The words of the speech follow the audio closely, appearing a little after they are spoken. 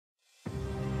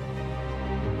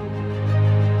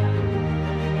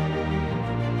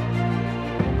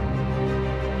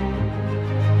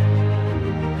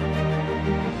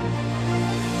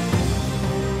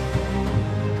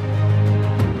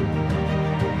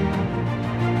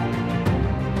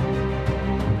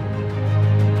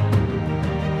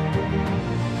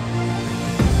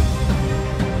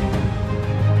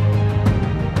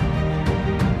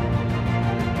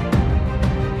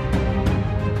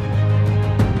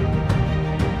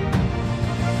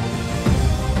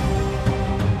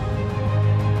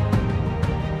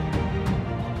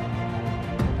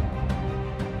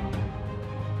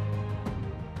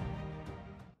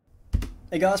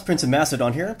guys, Prince of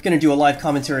Macedon here. I'm gonna do a live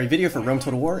commentary video for Rome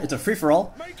Total War. It's a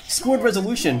free-for-all, scored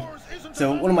resolution,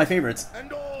 so one of my favorites.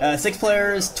 6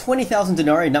 players, 20,000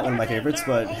 denarii, not one of my favorites,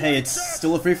 but hey, it's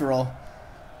still a free-for-all.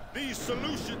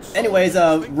 Anyways,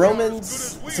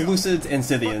 Romans, Seleucids, and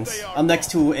Scythians. I'm next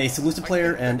to a Seleucid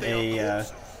player and a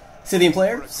Scythian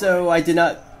player, so I did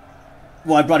not...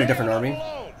 Well, I brought a different army.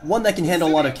 One that can handle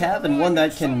a lot of cav, and one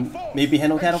that can maybe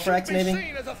handle cattle frags,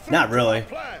 maybe? Not really.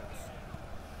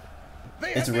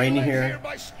 It's raining here.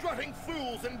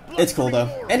 It's cool though.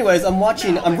 Anyways, I'm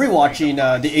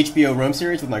rewatching the HBO Rome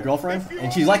series with my girlfriend,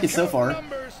 and she's liked it so far.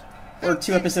 We're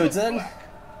 2 episodes in,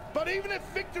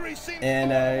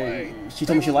 and she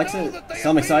told me she likes it, so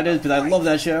I'm excited because I love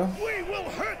that show.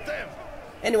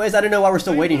 Anyways, I don't know why we're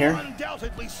still waiting here.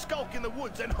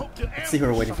 Let's see who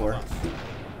we're waiting for.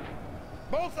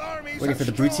 Waiting for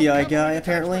the Brutii guy,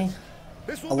 apparently.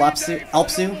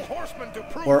 allpsu,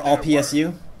 or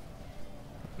allpsu.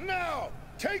 Now,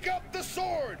 take up the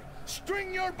sword,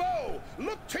 string your bow,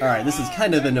 look to Alright, this is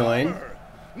kind of annoying.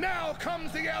 Now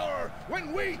comes the hour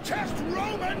when we test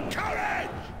Roman courage!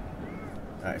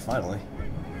 Alright, finally.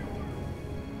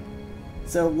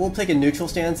 So, we'll take a neutral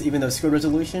stance, even though scored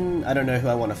resolution, I don't know who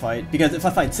I want to fight. Because if I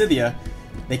fight Scythia,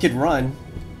 they could run.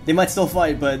 They might still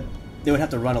fight, but they would have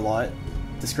to run a lot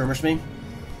to skirmish me.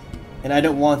 And I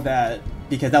don't want that,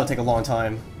 because that would take a long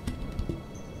time.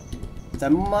 So I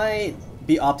might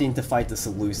be opting to fight the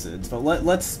Seleucids, but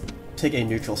let's take a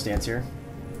neutral stance here.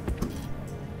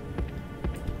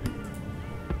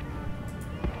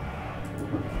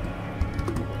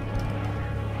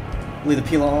 Leave the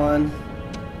Pilon.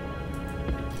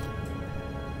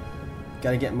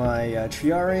 Gotta get my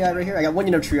Triarii right here. I got 1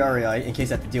 unit of Triarii in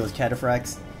case I have to deal with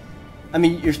cataphracts. I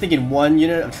mean, you're thinking 1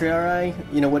 unit of Triarii?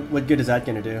 You know, what good is that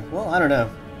gonna do? Well, I don't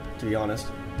know, to be honest.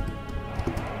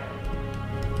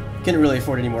 Couldn't really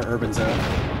afford any more urbans though.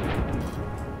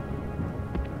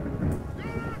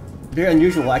 Very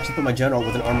unusual, I actually put my general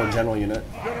with an armored general unit.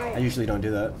 I usually don't do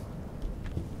that.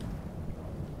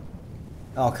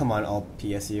 Oh, come on,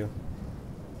 allpsu.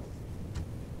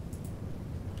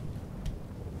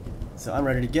 So I'm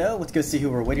ready to go. Let's go see who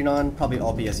we're waiting on. Probably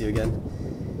allpsu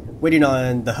again. Waiting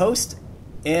on the host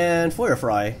and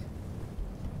Feuerfrei.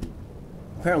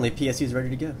 Apparently PSU is ready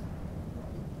to go.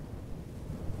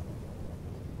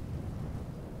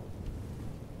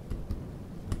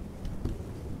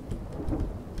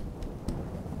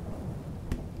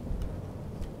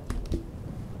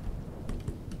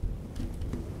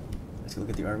 Let's go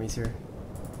look at the armies here.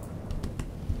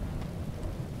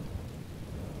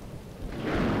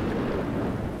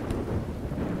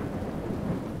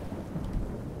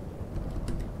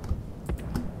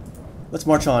 Let's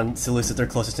march on Seleucid, they're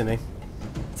closest to me.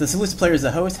 So the Seleucid player is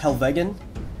the host, Helvegan.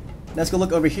 Let's go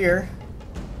look over here.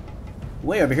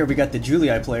 Way over here we got the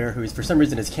Julii player, who for some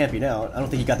reason is camping out. I don't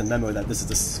think he got the memo that this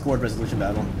is a scored resolution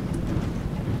battle.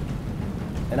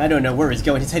 And I don't know where he's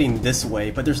going, he's heading this way,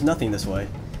 but there's nothing this way.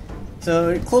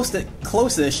 So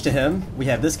close-ish to him, we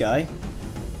have this guy.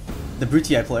 The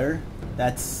Brutii player.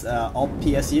 That's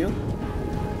allpsu.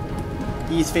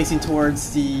 He's facing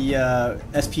towards the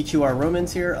SPQR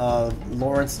Romans here of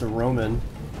lawrencetheroman.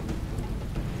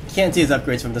 Can't see his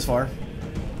upgrades from this far.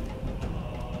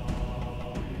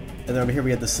 And then over here we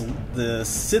have the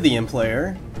Scythian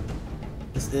player.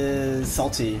 This is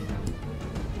Salty.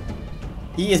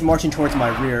 He is marching towards my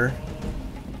rear.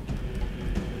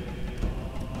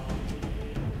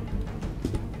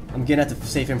 I'm gonna have to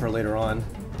save him for later on.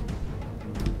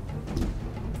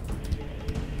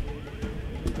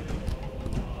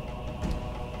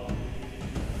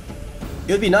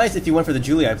 It would be nice if you went for the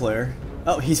Julii player.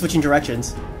 Oh, he's switching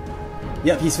directions.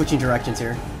 Yep, he's switching directions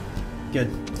here.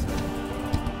 Good.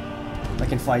 I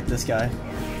can fight this guy.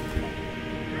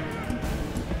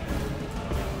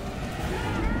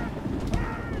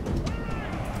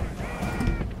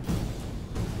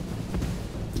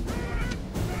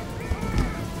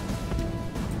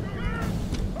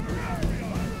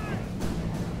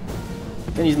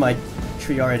 Gonna use my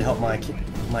Triarii to help my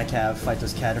cav fight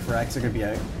those cataphracts. They're gonna be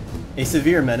a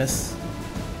severe menace.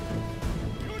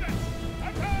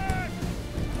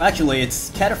 Actually,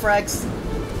 it's cataphracts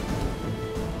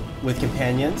with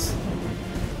companions.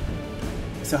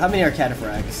 So how many are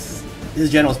cataphracts?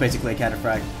 His general is basically a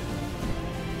cataphract.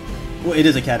 Well, it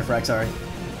is a cataphract, sorry.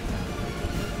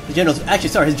 The general's actually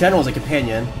sorry, his general is a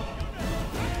companion.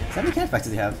 How many cataphracts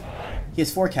does he have? He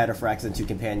has 4 cataphracts and 2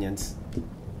 companions.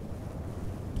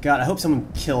 God, I hope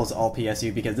someone kills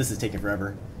allpsu because this is taking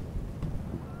forever.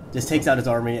 Just takes out his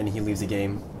army and he leaves the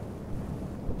game.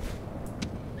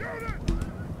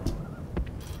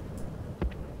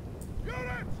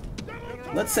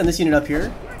 Let's send this unit up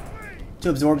here to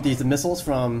absorb these missiles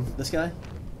from this guy.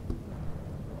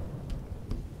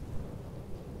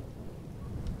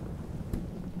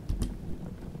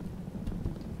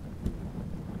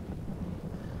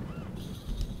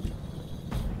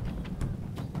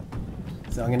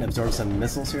 So I'm going to absorb some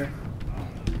missiles here.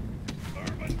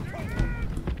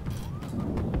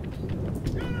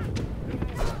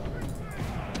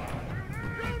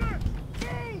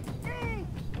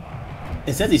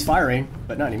 It says he's firing,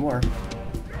 but not anymore.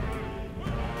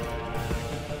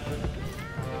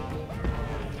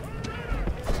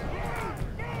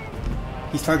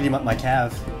 He's targeting my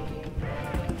cav.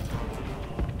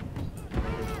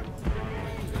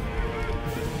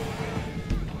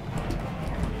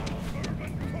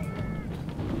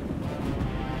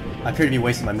 I appear to be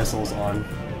wasting my missiles on.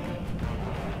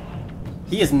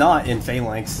 He is not in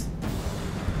phalanx.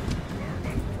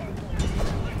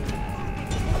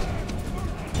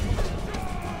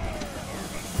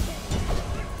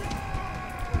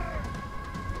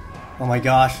 Oh my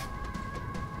gosh.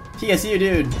 PSU,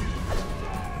 dude.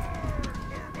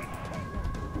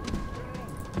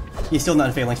 He's still not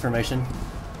in phalanx formation.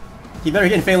 He better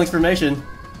get in phalanx formation.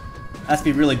 That's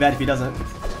be really bad if he doesn't.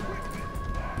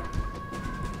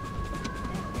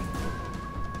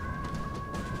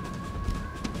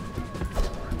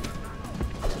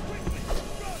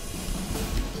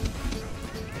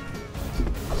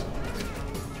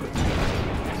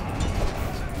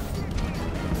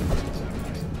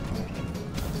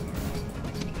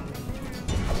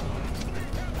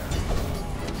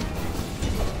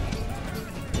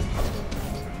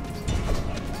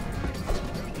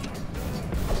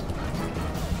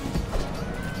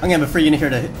 I'm gonna have a free unit here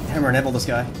to hammer and enable this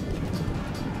guy.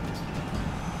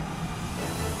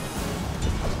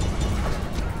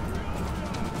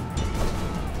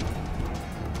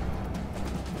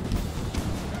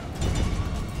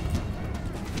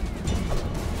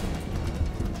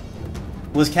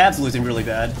 Well, his cav's losing really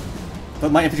bad,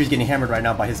 but my infantry's getting hammered right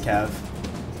now by his cav.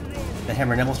 The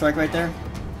hammer and enable strike right there.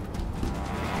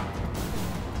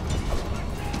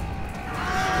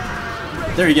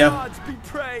 There you go. Gods be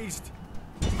praised.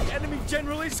 The enemy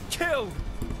general is killed.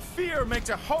 Fear makes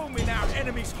a home in our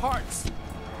enemies' hearts.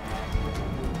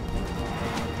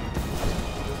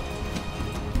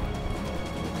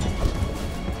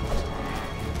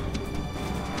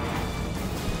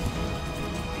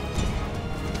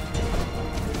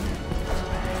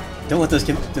 Don't let those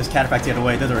cataphracts get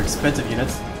away. Those are expensive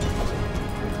units.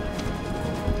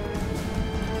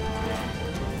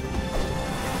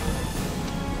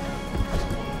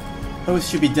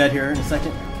 Host should be dead here in a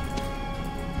second.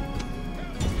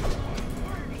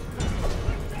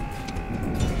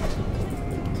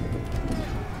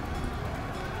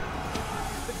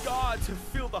 The gods have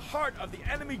filled the heart of the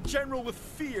enemy general with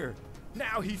fear.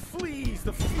 Now he flees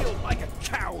the field like a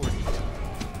coward.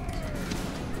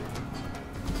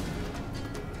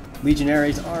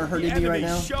 Legionaries are hurting me right now.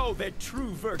 The enemies show their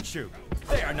true virtue.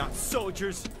 They are not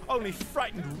soldiers, only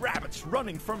frightened rabbits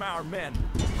running from our men.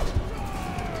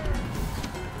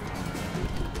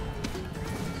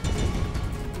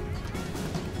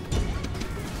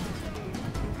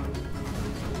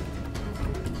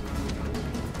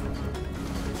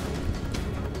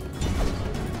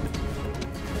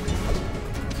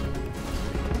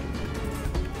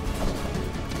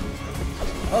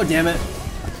 Oh, damn it.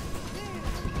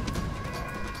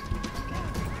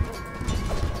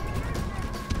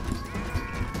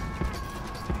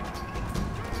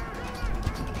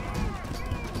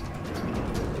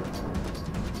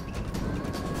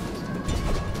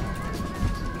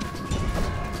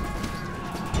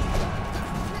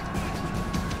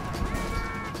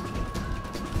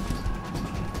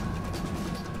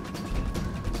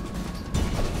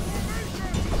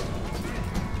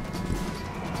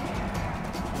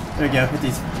 There you go, hit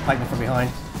these pikemen from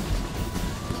behind.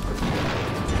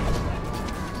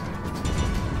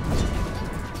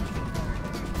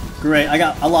 Great,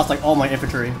 I lost like all my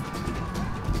infantry.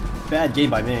 Bad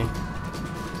game by me.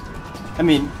 I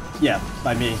mean, yeah,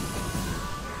 by me.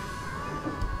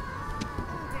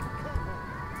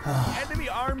 Enemy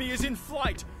army is in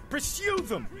flight. Pursue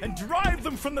them and drive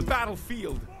them from the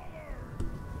battlefield.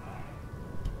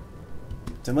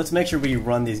 So let's make sure we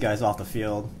run these guys off the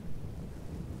field.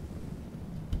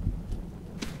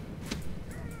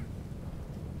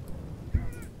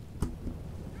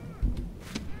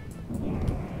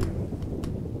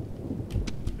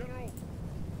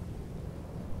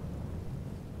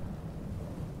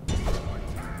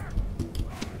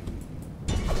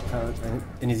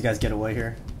 And these guys get away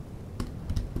here.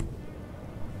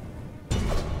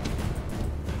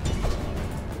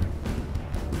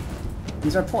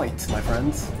 These are points, my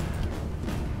friends.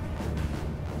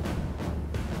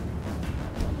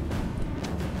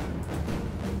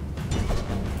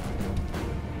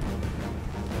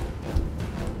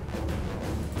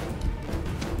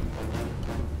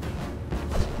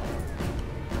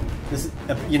 This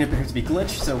unit appears to be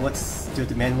glitched, so let's do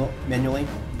it manually.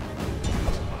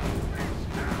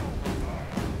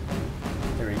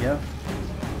 There we go.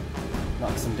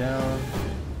 Knocks him down.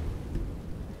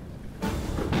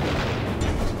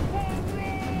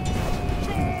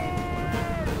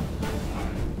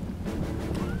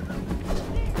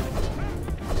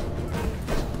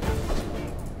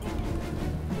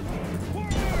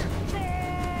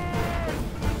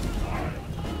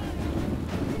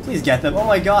 Please get them. Oh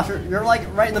my gosh, you're like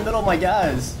right in the middle of my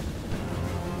guys.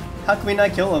 How can we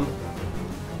not kill him?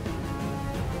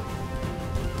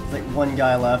 There's like one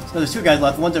guy left. No, there's two guys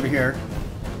left. One's over here.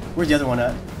 Where's the other one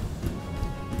at?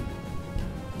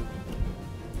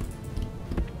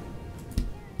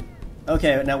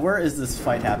 Okay, now where is this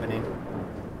fight happening?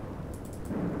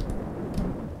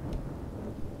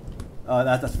 Oh,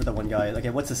 that's for the one guy.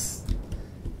 Okay, what's this?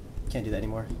 Can't do that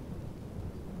anymore.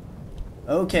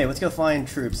 Okay, let's go find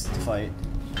troops to fight.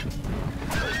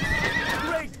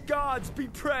 Great gods be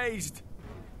praised!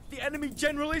 The enemy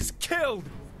general is killed!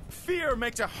 Fear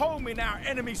makes a home in our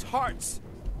enemies' hearts!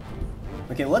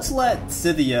 Okay, let's let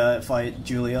Scythia fight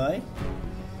Julii.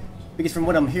 Because from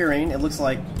what I'm hearing, it looks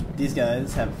like these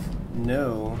guys have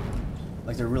no...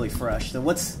 like they're really fresh. So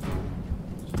let's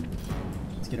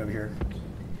get over here.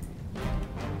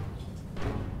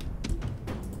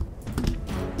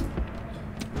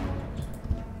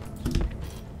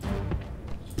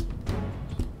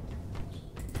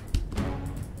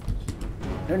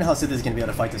 I don't know how Scythia's gonna be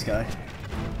able to fight this guy.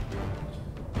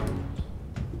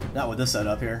 Not with this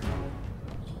setup here.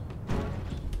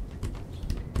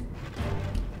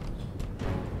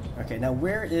 Okay, now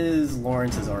where is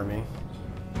Lawrence's army?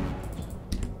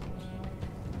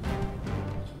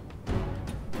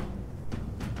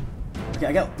 Okay,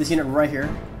 I got this unit right here.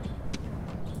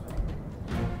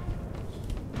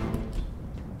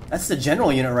 That's the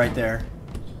general unit right there.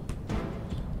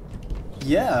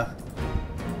 Yeah.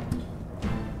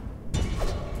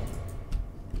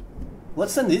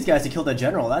 Let's send these guys to kill the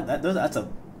general. Those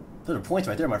are points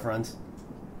right there, my friends.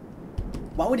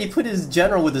 Why would he put his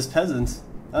general with his peasants?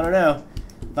 I don't know.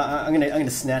 But I'm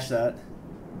gonna snatch that.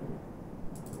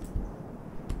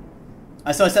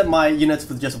 So I set my units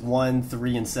with just 1,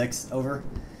 3, and 6 over.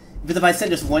 Because if I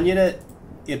sent just one unit,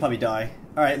 it'd probably die.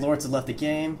 All right, Lawrence has left the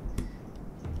game.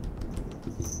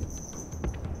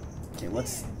 Okay,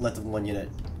 let's let the one unit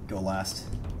go last.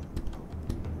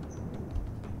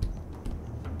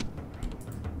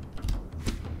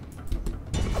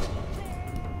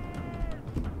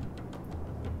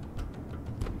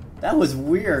 That was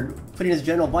weird, putting his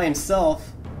general by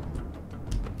himself.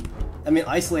 I mean,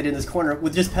 isolated in this corner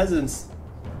with just peasants.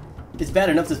 It's bad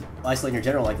enough to isolate your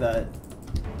general like that.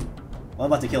 Well, I'm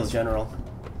about to kill his general.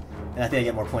 And I think I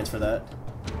get more points for that.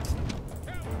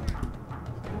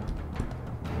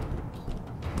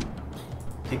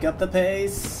 Pick up the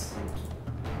pace.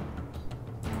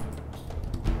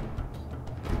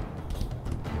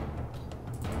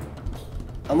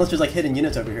 Unless there's like hidden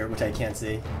units over here, which I can't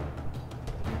see.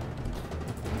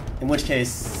 In which case,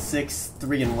 6,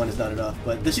 3, and 1 is not enough,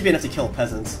 but this should be enough to kill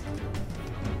peasants.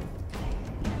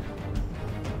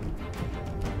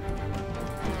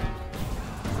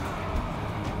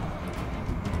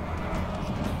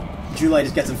 Julii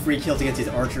just got some free kills against these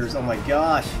archers, oh my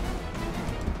gosh.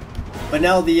 But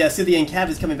now the Scythian cav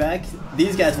is coming back.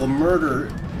 These guys will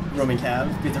murder Roman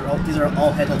cav, because these are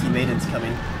all headhunting maidens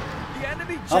coming.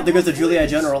 Oh, there goes the Julii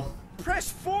general. Press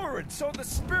forward so the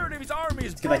spirit of his army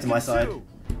is. Let's get back to my side.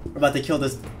 We're about to kill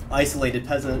this isolated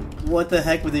peasant. What the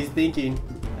heck was he thinking?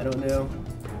 I don't know.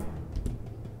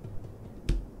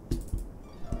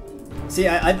 See,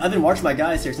 I've been watching my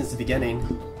guys here since the beginning.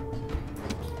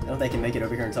 I don't think I can make it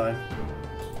over here in time.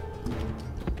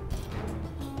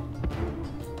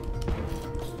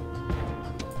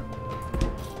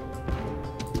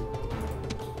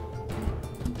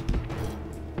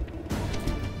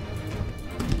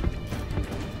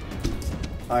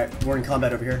 Alright, we're in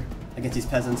combat over here against these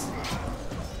peasants.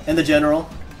 And the general.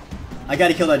 I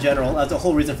gotta kill that general. That's the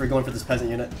whole reason for going for this peasant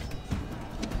unit.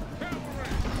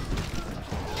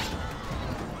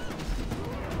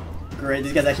 Great,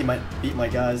 these guys actually might beat my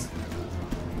guys.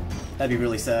 That'd be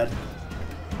really sad.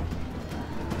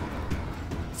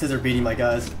 It says they're beating my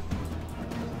guys.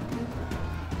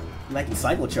 And I can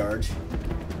cycle charge.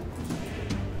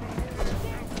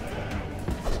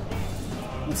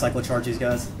 Let's cycle charge these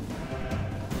guys.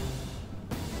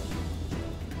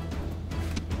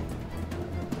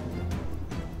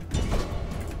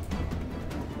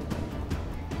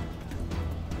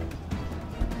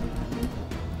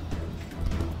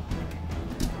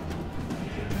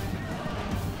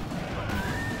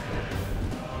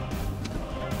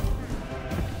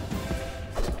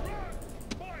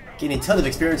 Gaining a ton of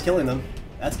experience killing them.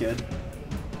 That's good.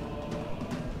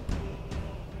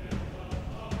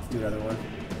 Let's do another one.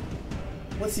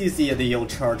 Let's use the old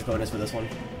charge bonus for this one.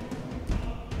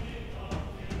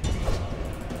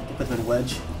 Put them in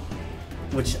wedge.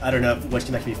 Which, I don't know if wedge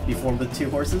can actually be formed with 2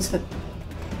 horses.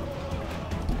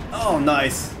 Oh,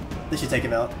 nice! This should take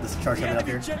him out. This charge coming up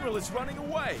here. The general is running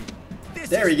away.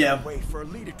 There we go. Way for a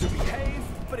leader to behave,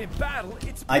 but in battle,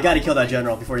 it's I gotta kill that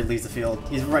general before he leaves the field.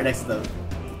 He's right next to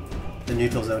the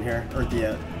neutral zone here, or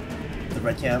the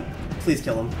red camp. Please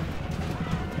kill him.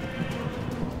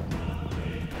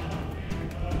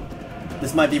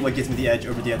 This might be what gives me the edge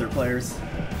over the other players.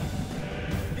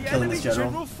 Killing this general.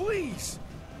 The enemy general flees.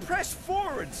 Press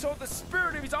forward so the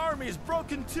spirit of his army is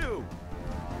broken too.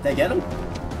 Did I get him?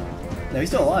 No, he's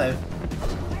still alive.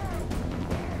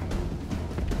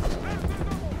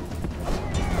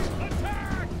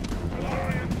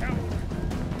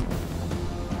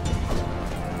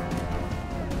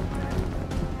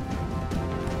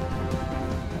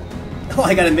 Oh,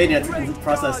 I got invaded in the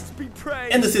process.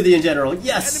 And the Scythian general,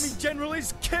 yes! The enemy general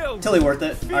is killed. Totally worth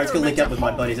it. Alright, let's go link up with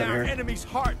my buddies over here. Enemy's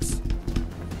hearts.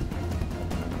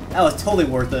 That was totally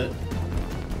worth it.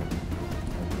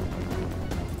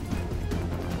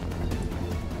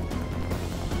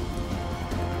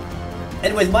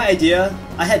 Anyways, my idea,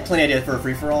 I had plenty of ideas for a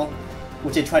free-for-all,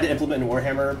 which they tried to implement in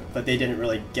Warhammer, but they didn't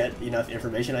really get enough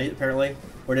information, apparently,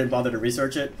 or didn't bother to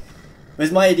research it. It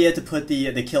was my idea to put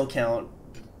the kill count,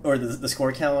 or the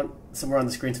score count, somewhere on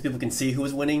the screen so people can see who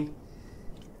was winning.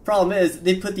 Problem is,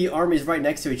 they put the armies right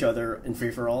next to each other in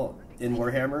free-for-all in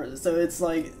Warhammer, so it's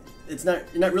like, it's not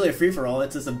really a free-for-all,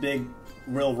 it's just a big,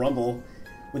 real rumble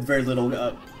with very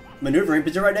little maneuvering,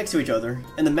 but they're right next to each other,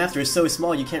 and the maps are so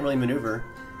small you can't really maneuver.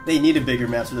 They needed bigger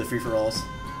maps for the free-for-alls.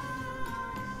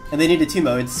 And they needed 2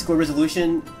 modes, score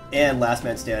resolution and last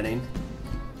man standing.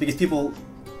 Because people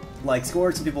like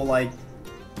scored, some people like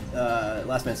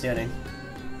last man standing.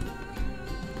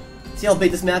 See how big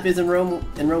this map is in Rome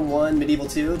 1, Medieval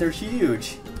 2? They're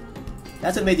huge.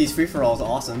 That's what made these free-for-alls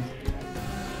awesome.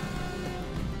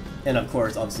 And of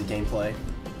course, obviously gameplay.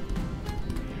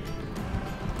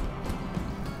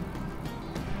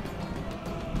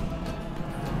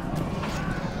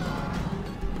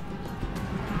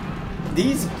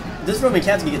 This Roman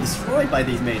camp's gonna get destroyed by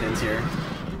these maidens here.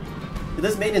 But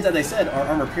those maidens, as I said, are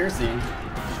armor piercing.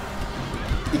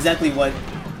 Exactly what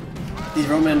these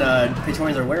Roman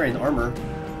Praetorians are wearing, armor.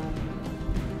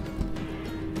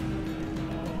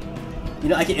 You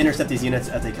know, I can intercept these units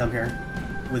as they come here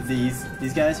with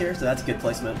these guys here, so that's a good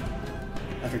placement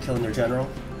after killing their general.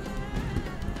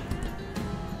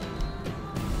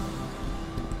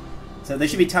 So they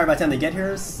should be tired by the time they get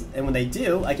here, and when they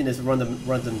do, I can just run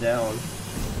them down,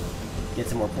 get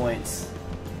some more points.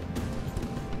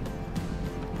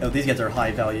 Oh, these guys are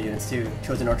high value units too.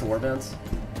 Chosen Archer Warbands.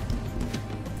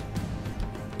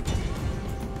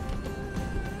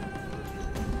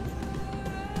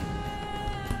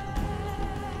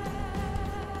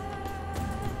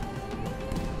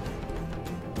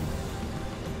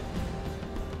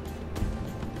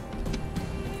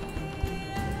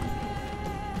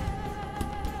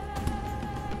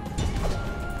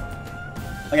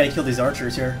 I gotta kill these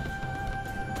archers here.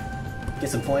 Get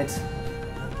some points.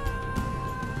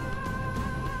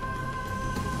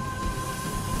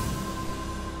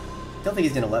 Don't think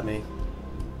he's gonna let me.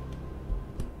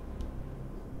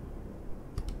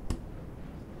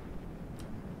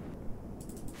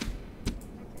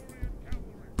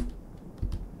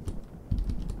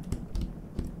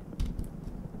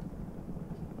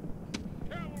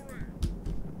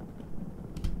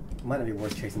 Might not be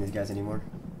worth chasing these guys anymore.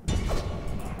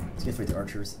 Let's get through the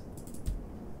archers.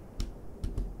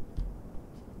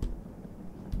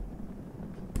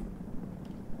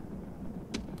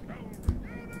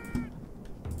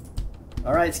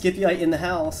 Alright, Scipio in the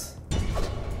house.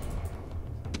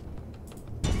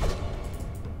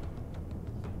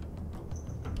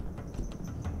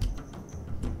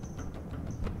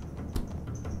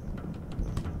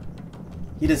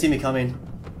 He doesn't see me coming.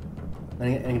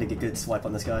 I'm gonna get a good swipe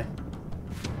on this guy.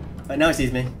 Alright, now he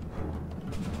sees me.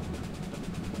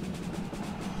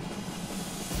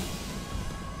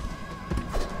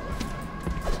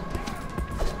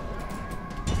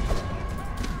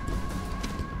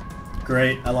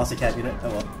 Great, I lost a cat unit. Oh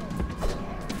well.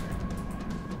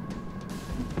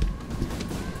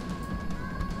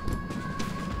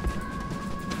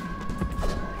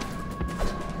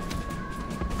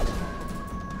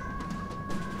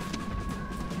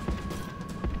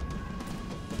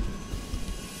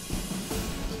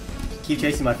 Keep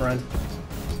chasing, my friend.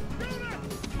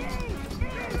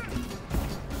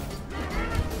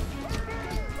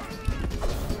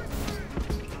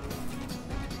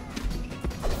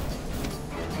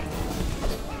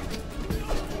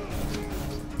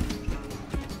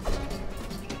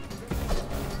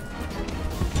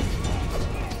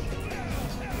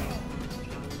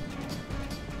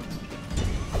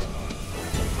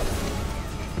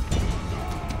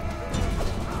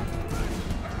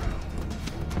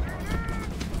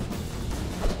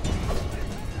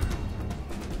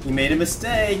 You made a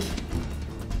mistake!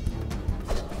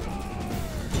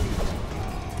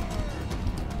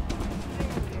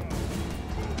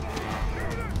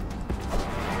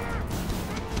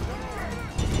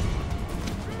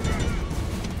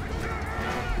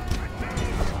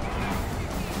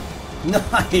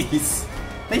 Nice!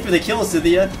 Thanks for the kill,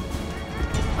 Cynthia.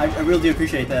 I really do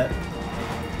appreciate that.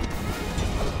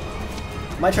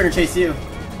 My turn to chase you.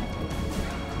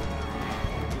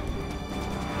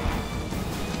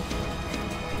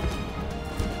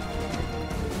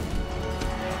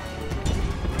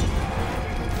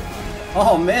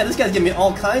 Oh man, this guy's giving me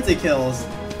all kinds of kills.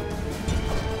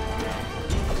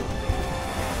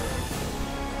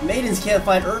 Maidens can't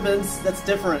find urbans, that's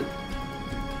different.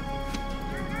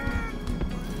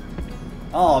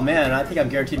 Oh man, I think I'm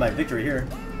guaranteed my victory here.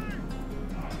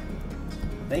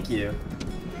 Thank you.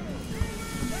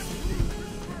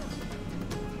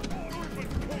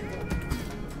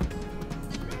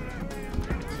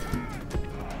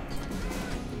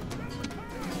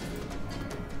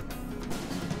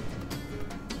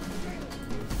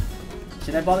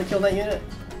 Should I bother killing that unit?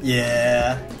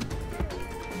 Yeah.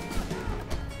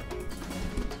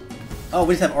 Oh,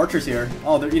 we just have archers here.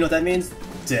 Oh, you know what that means?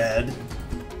 Dead.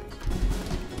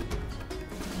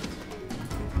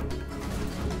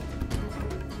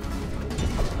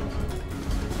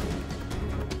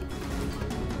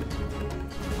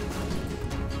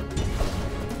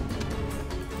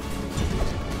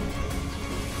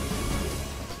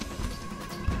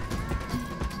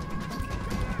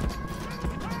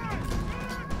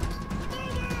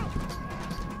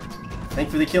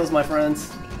 Thanks for the kills, my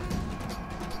friends.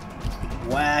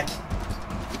 Whack.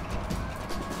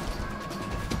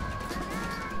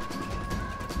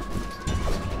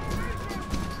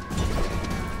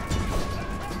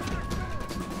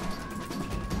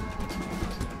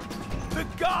 The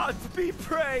gods be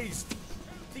praised!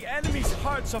 The enemy's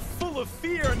hearts are full of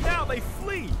fear, and now they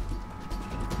flee!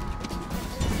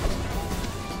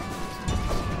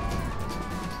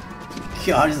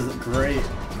 God, this is great.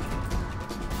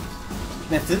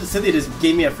 Man, Cynthia just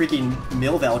gave me a freaking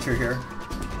meal voucher here.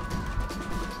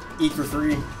 Eat for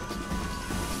free.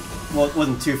 Well, it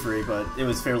wasn't too free, but it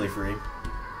was fairly free.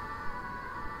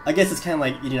 I guess it's kind of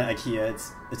like eating at IKEA.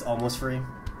 It's almost free.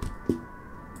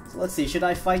 So let's see. Should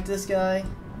I fight this guy,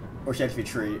 or should I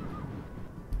retreat?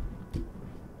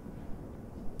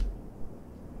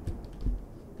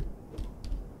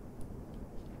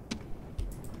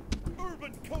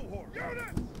 Urban cohort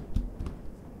unit.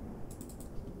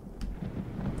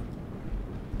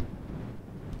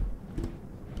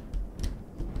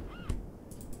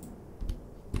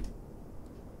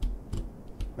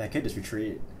 Man, I could just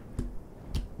retreat.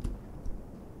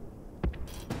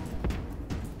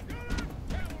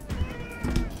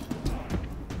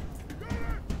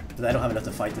 But I don't have enough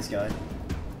to fight this guy.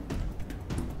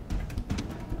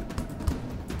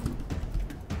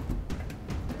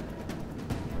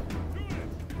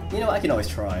 You know, I can always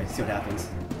try, see what happens.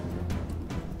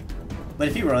 But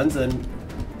if he runs, then...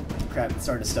 Crap, it's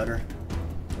starting to stutter.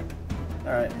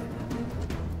 Alright.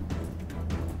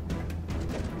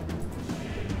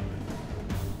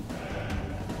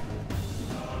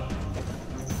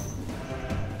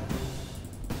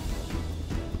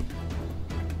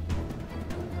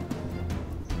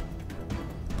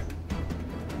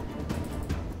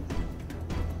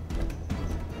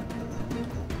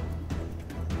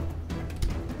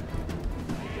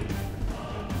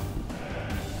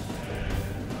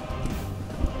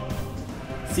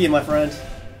 See you, my friend.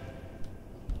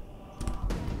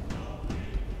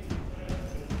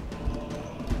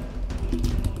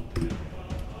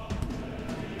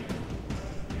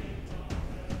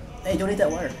 Hey, don't eat that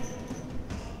wire.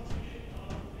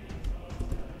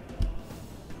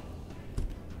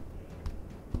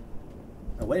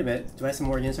 Oh, wait a minute. Do I have some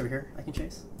more units over here I can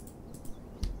chase?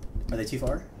 Are they too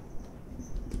far?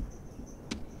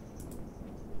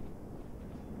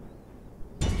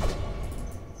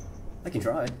 I can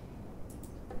try. I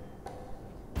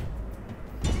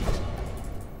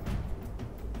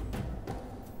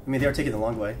mean, they are taking the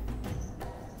long way.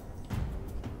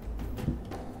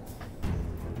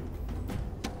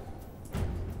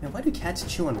 Man, why do cats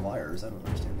chew on wires? I don't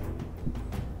understand that.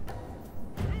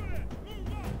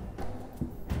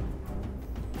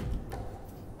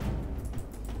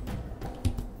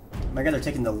 My God, they're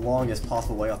taking the longest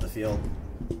possible way off the field.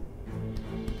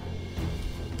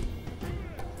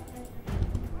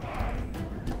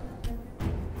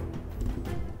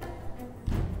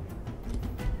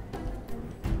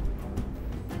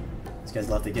 This guy's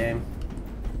left the game.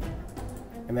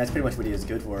 I mean, that's pretty much what he is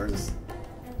good for. He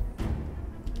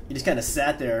just kind of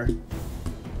sat there.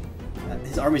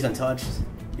 His army's untouched,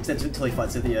 except until he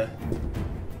fought Scythia.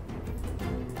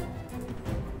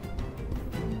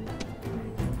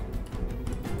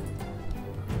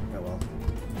 Oh well.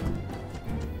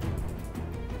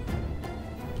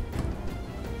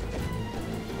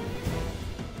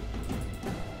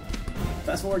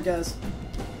 Fast forward, guys.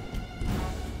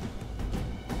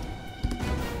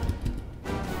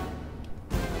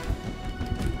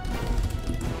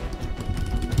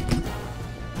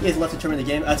 He has left to terminate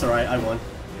the game. That's alright, I won.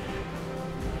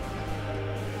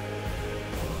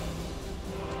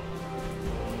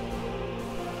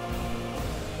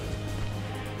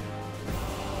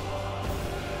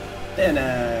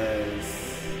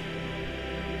 Dennis!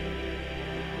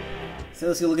 So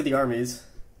let's go look at the armies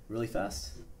really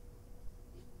fast.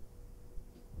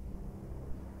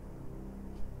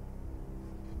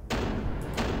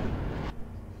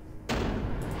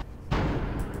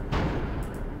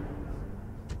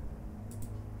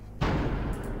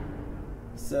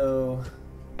 So,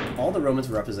 all the Romans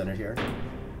were represented here.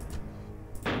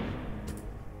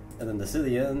 And then the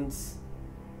Scythians.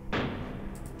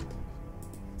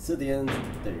 Scythians,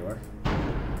 there you are.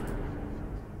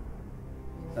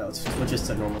 Oh, let's switch this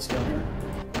to normal scale here.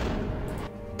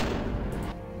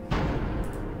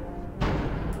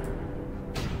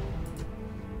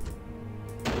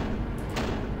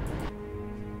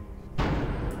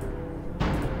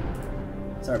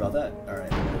 Sorry about that.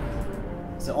 Alright.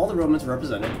 So all the Romans were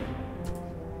represented.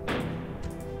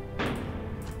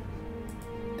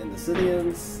 And the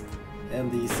Scythians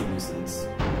and the Seleucids.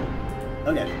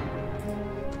 Okay.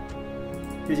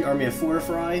 Here's the army of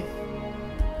Fortify.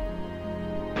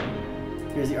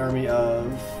 Here's the army of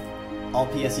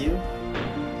allpsu.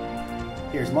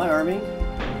 Here's my army.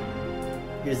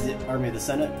 Here's the army of the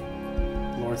Senate,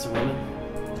 lawrencetheroman.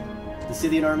 The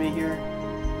Scythian army here.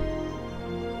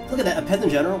 Look at that, a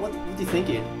peasant general. What are you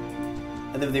thinking?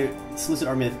 And then the Seleucid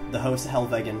army of the host,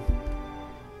 helvegan.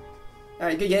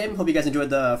 Alright, good game. Hope you guys enjoyed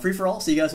the free-for-all. See you guys.